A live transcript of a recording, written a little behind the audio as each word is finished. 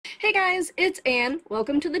Hey guys, it's Ann.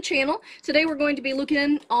 Welcome to the channel. Today we're going to be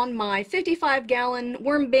looking on my 55-gallon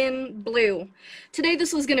worm bin blue. Today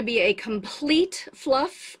this is going to be a complete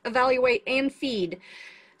fluff, evaluate, and feed.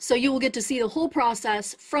 So you will get to see the whole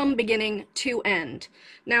process from beginning to end.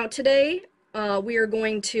 Now today we are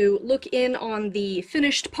going to look in on the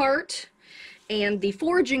finished part and the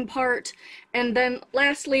foraging part, and then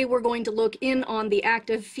lastly we're going to look in on the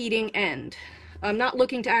active feeding end. I'm not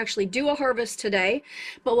looking to actually do a harvest today,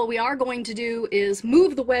 but what we are going to do is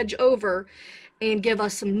move the wedge over and give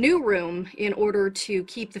us some new room in order to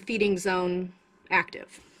keep the feeding zone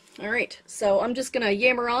active. Alright, so I'm just going to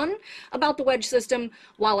yammer on about the wedge system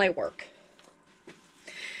while I work.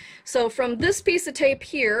 So from this piece of tape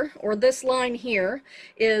here, or this line here,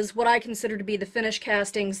 is what I consider to be the finished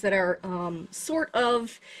castings that are sort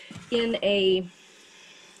of in a,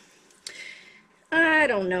 I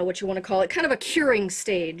don't know what you want to call it, kind of a curing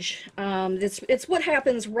stage. It's what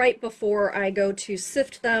happens right before I go to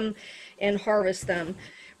sift them and harvest them.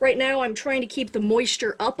 Right now I'm trying to keep the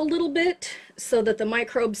moisture up a little bit so that the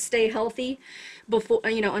microbes stay healthy before,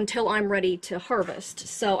 until I'm ready to harvest.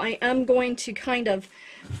 So I am going to kind of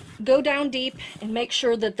go down deep and make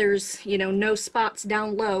sure that there's, no spots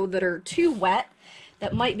down low that are too wet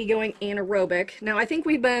that might be going anaerobic. Now I think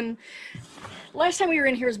last time we were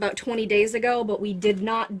in here was about 20 days ago, but we did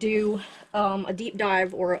not do a deep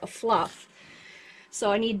dive or a fluff. So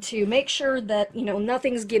I need to make sure that,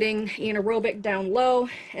 nothing's getting anaerobic down low,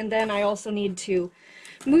 and then I also need to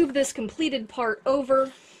move this completed part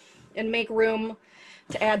over and make room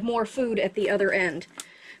to add more food at the other end.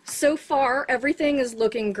 So far, everything is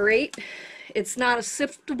looking great. It's not a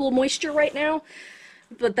siftable moisture right now,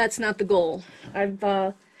 but that's not the goal. I've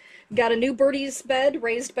got a new birdie's bed,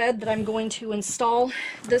 raised bed, that I'm going to install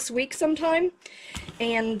this week sometime,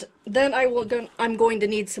 and then I'm going to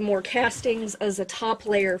need some more castings as a top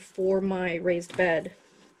layer for my raised bed.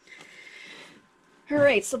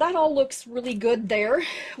 Alright, so that all looks really good there.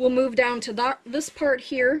 We'll move down to this part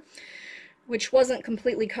here, which wasn't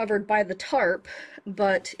completely covered by the tarp,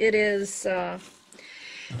 but it is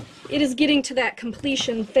getting to that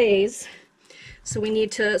completion phase. So we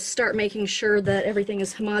need to start making sure that everything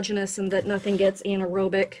is homogeneous and that nothing gets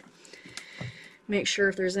anaerobic. Make sure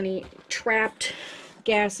if there's any trapped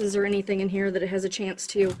gases or anything in here that it has a chance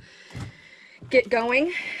to get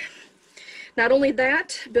going. Not only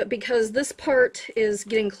that, but because this part is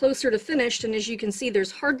getting closer to finished, and as you can see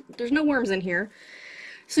there's no worms in here.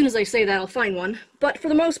 As soon as I say that I'll find one, but for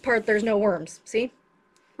the most part there's no worms. See?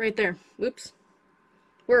 Right there. Oops.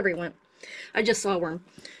 Wherever he went. I just saw a worm.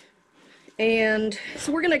 And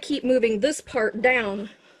so we're going to keep moving this part down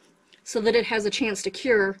so that it has a chance to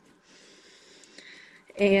cure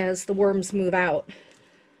as the worms move out.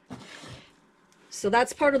 So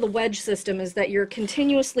that's part of the wedge system, is that you're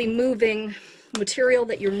continuously moving material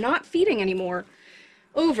that you're not feeding anymore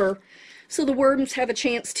over so the worms have a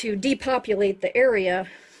chance to depopulate the area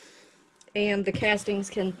and the castings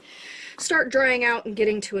can start drying out and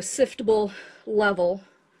getting to a siftable level.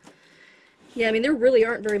 Yeah, I mean, there really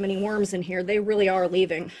aren't very many worms in here. They really are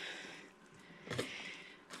leaving.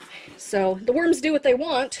 So the worms do what they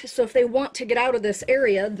want, so if they want to get out of this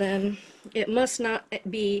area, then it must not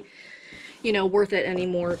be, worth it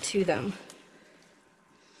anymore to them.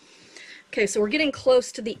 Okay, so we're getting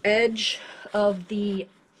close to the edge of the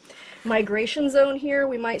migration zone here.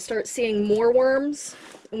 We might start seeing more worms,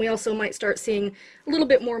 and we also might start seeing a little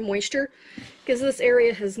bit more moisture, because this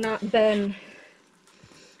area has not been...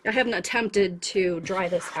 I haven't attempted to dry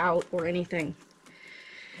this out or anything.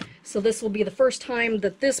 So this will be the first time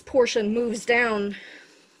that this portion moves down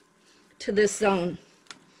to this zone.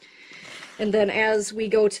 And then as we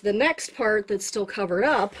go to the next part that's still covered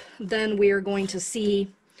up, then we are going to see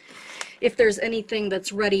if there's anything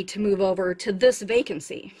that's ready to move over to this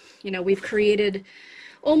vacancy. We've created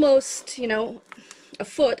almost, a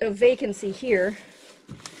foot of vacancy here.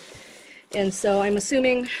 And so I'm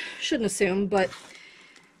assuming, shouldn't assume, but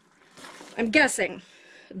I'm guessing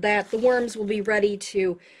that the worms will be ready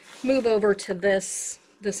to move over to this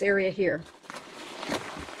area here.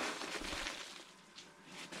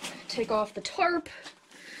 Take off the tarp.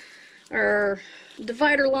 Our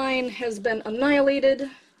divider line has been annihilated,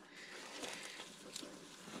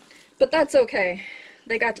 but that's okay.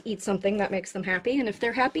 They got to eat something that makes them happy, and if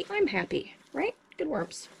they're happy, I'm happy, right? Good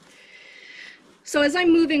worms. So as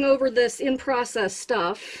I'm moving over this in-process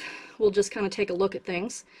stuff, we'll just kind of take a look at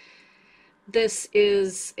things. This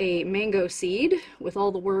is a mango seed with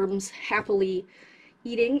all the worms happily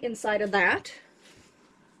eating inside of that.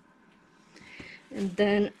 And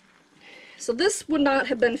then, so this would not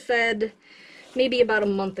have been fed maybe about a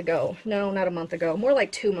month ago. No, not a month ago, more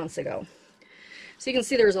like 2 months ago. So you can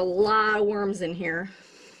see there's a lot of worms in here.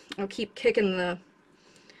 I'll keep kicking the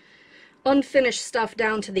unfinished stuff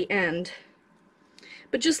down to the end.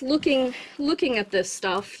 But just looking at this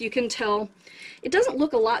stuff, you can tell it doesn't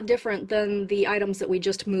look a lot different than the items that we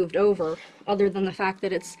just moved over, other than the fact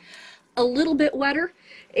that it's a little bit wetter,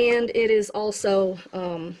 and it is also,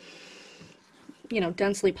 you know,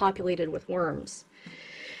 densely populated with worms.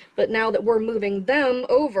 But now that we're moving them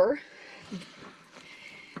over,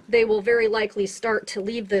 they will very likely start to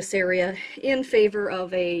leave this area in favor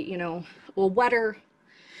of a, you know, a wetter,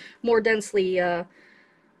 more densely,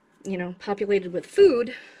 you know, populated with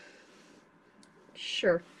food.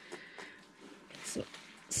 Sure. Some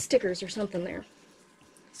stickers or something there.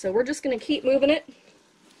 So we're just going to keep moving it.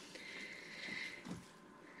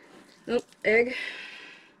 Oh, egg.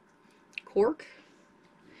 Cork.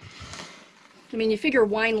 I mean, you figure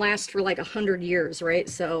wine lasts for like 100 years, right?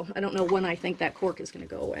 So I don't know when I think that cork is going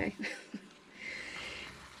to go away.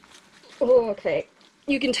 Oh, okay.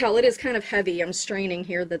 You can tell it is kind of heavy. I'm straining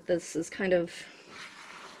here that this is kind of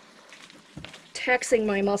taxing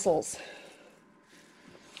my muscles.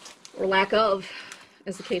 Or lack of,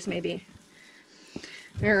 as the case may be.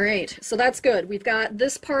 Alright, so that's good. We've got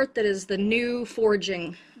this part that is the new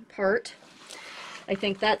foraging part. I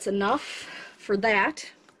think that's enough for that.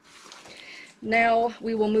 Now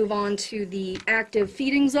we will move on to the active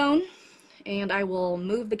feeding zone, and I will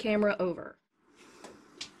move the camera over.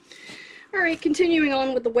 Alright, continuing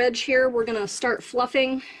on with the wedge here, we're going to start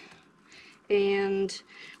fluffing, and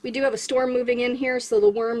we do have a storm moving in here, so the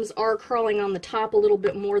worms are crawling on the top a little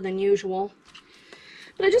bit more than usual.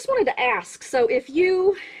 But I just wanted to ask, so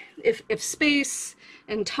if space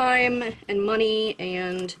and time and money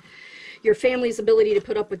and your family's ability to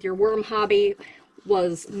put up with your worm hobby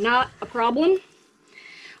was not a problem,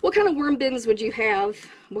 what kind of worm bins would you have?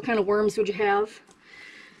 What kind of worms would you have?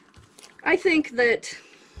 I think that,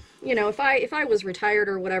 you know, if I was retired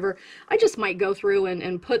or whatever, I just might go through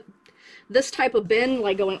and put this type of bin,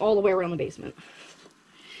 like, going all the way around the basement.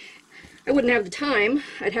 I wouldn't have the time.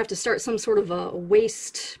 I'd have to start some sort of a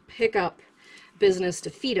waste pickup business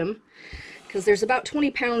to feed them, because there's about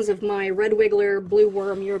 20 pounds of my red wiggler, blue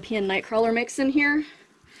worm, European nightcrawler mix in here.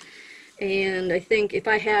 And I think if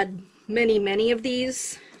I had many of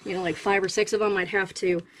these, you know, like 5 or 6 of them, I'd have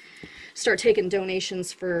to start taking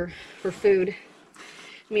donations for food.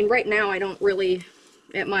 I mean, right now I don't really,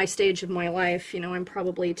 at my stage of my life, you know, I'm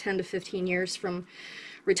probably 10 to 15 years from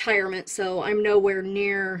retirement, so I'm nowhere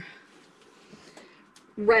near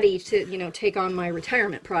ready to, you know, take on my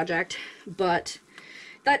retirement project. But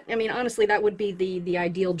that, I mean, honestly, that would be the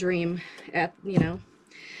ideal dream, at, you know,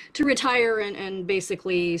 to retire and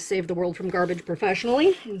basically save the world from garbage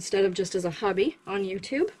professionally instead of just as a hobby on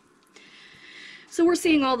YouTube. So we're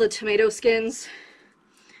seeing all the tomato skins.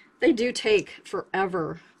 They do take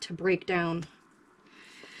forever to break down.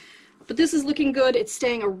 But this is looking good. It's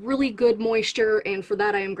staying a really good moisture, and for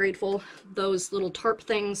that I am grateful. Those little tarp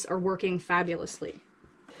things are working fabulously.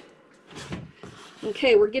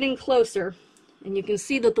 Okay, we're getting closer, and you can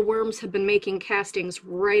see that the worms have been making castings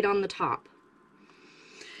right on the top.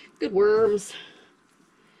 Good worms.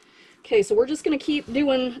 Okay, so we're just going to keep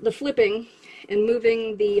doing the flipping and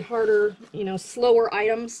moving the harder, you know, slower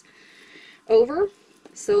items over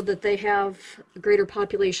so that they have a greater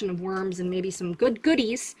population of worms and maybe some good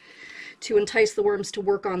goodies to entice the worms to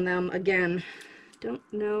work on them again. Don't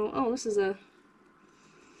know. Oh, this is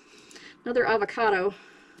another avocado.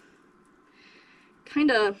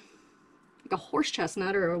 Kind of like a horse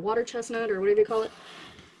chestnut or a water chestnut or whatever you call it.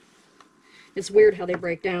 It's weird how they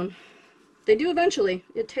break down. They do eventually.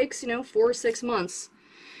 It takes, you know, 4 or 6 months.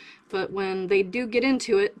 But when they do get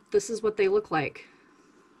into it, this is what they look like.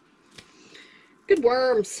 Good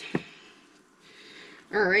worms.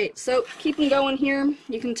 Alright, so keeping going here,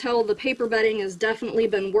 you can tell the paper bedding has definitely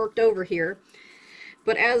been worked over here.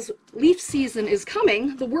 But as leaf season is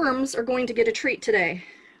coming, the worms are going to get a treat today.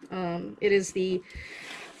 It is the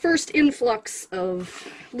first influx of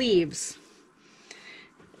leaves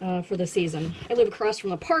for the season. I live across from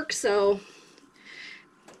the park, so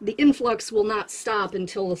the influx will not stop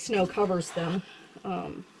until the snow covers them.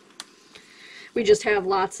 We just have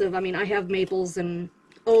lots of, I mean, I have maples and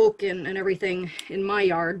oak and everything in my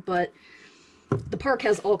yard, but the park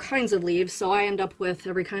has all kinds of leaves, so I end up with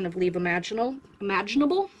every kind of leaf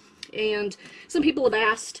imaginable. And some people have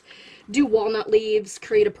asked, do walnut leaves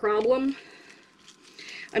create a problem?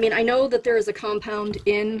 I mean, I know that there is a compound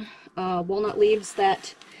in walnut leaves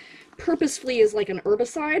that purposefully is like an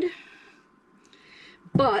herbicide,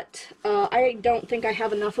 but I don't think I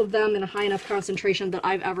have enough of them in a high enough concentration that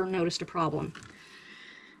I've ever noticed a problem.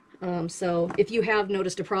 So if you have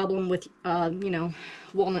noticed a problem with, you know,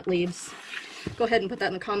 walnut leaves, go ahead and put that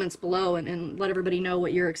in the comments below and let everybody know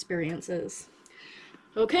what your experience is.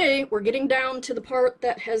 Okay, we're getting down to the part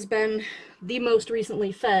that has been the most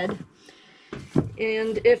recently fed.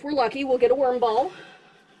 And if we're lucky, we'll get a worm ball.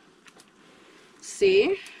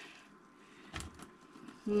 See?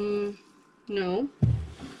 No.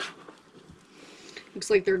 Looks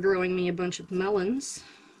like they're growing me a bunch of melons.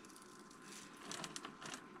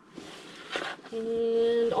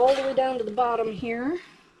 And all the way down to the bottom here.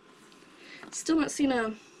 Still not seen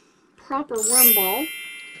a proper worm ball.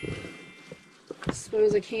 I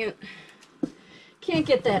suppose I can't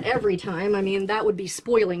get that every time. I mean, that would be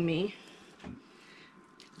spoiling me.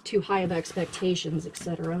 Too high of expectations,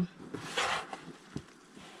 etc.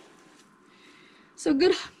 So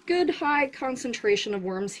good high concentration of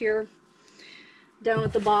worms here down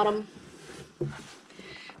at the bottom.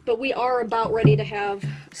 But we are about ready to have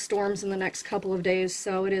storms in the next couple of days,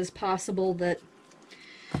 so it is possible that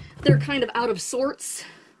they're kind of out of sorts.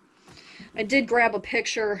 I did grab a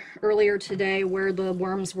picture earlier today where the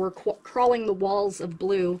worms were crawling the walls of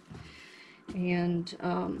blue, and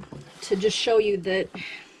to just show you that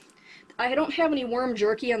I don't have any worm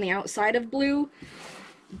jerky on the outside of blue,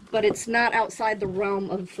 but it's not outside the realm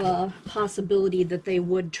of possibility that they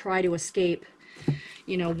would try to escape,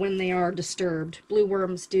 you know, when they are disturbed. Blue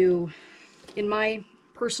worms do, in my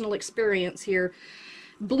personal experience here,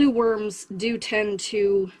 blue worms do tend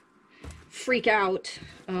to freak out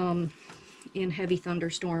in heavy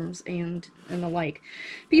thunderstorms and the like.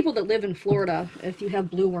 People that live in Florida, if you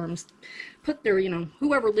have blue worms, put their, you know,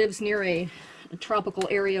 whoever lives near a tropical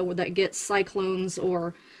area where that gets cyclones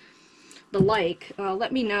or the like,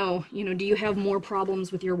 let me know, you know, do you have more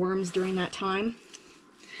problems with your worms during that time?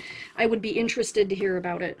 I would be interested to hear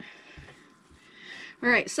about it.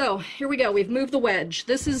 Alright, so here we go. We've moved the wedge.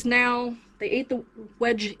 This is now, they ate the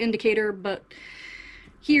wedge indicator, but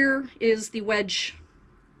here is the wedge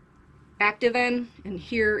active end, and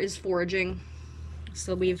here is foraging.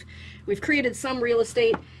 So we've created some real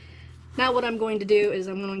estate. Now what I'm going to do is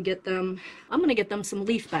I'm going to get them some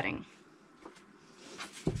leaf bedding.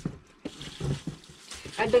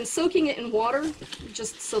 I've been soaking it in water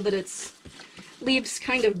just so that its leaves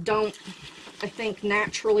kind of don't, I think,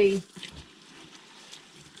 naturally,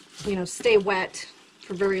 you know, stay wet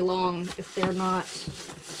for very long if they're not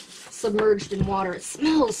submerged in water. It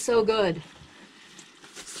smells so good.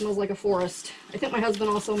 It smells like a forest. I think my husband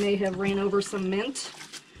also may have ran over some mint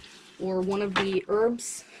or one of the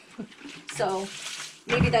herbs. So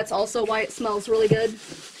maybe that's also why it smells really good.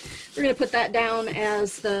 We're going to put that down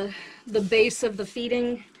as the base of the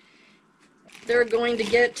feeding. They're going to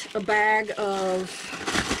get a bag of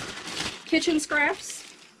kitchen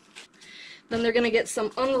scraps. Then they're going to get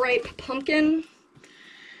some unripe pumpkin.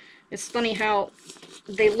 It's funny how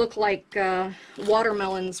they look like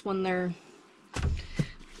watermelons when they're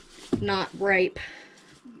not ripe.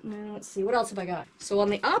 Now, let's see, what else have I got? So on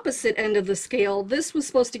the opposite end of the scale, this was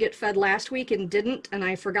supposed to get fed last week and didn't, and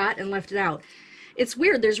I forgot and left it out. It's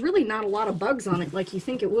weird, there's really not a lot of bugs on it like you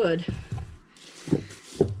think it would.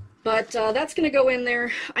 But that's going to go in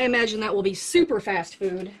there. I imagine that will be super fast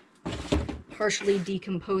food. Partially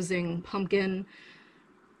decomposing pumpkin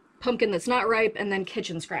that's not ripe, and then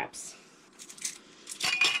kitchen scraps.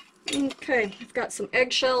 Okay, I've got some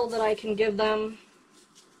eggshell that I can give them.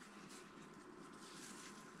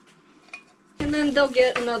 And then they'll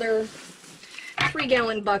get another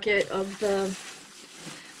 3-gallon bucket of the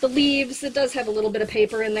leaves. It does have a little bit of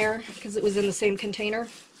paper in there because it was in the same container.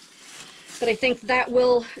 But I think that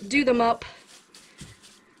will do them up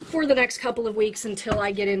for the next couple of weeks until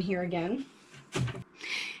I get in here again.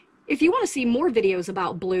 If you want to see more videos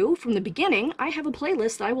about blue from the beginning, I have a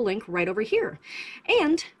playlist I will link right over here.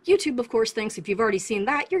 And YouTube, of course, thinks if you've already seen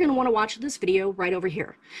that, you're going to want to watch this video right over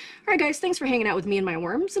here. Alright guys, thanks for hanging out with me and my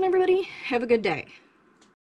worms, and everybody, have a good day.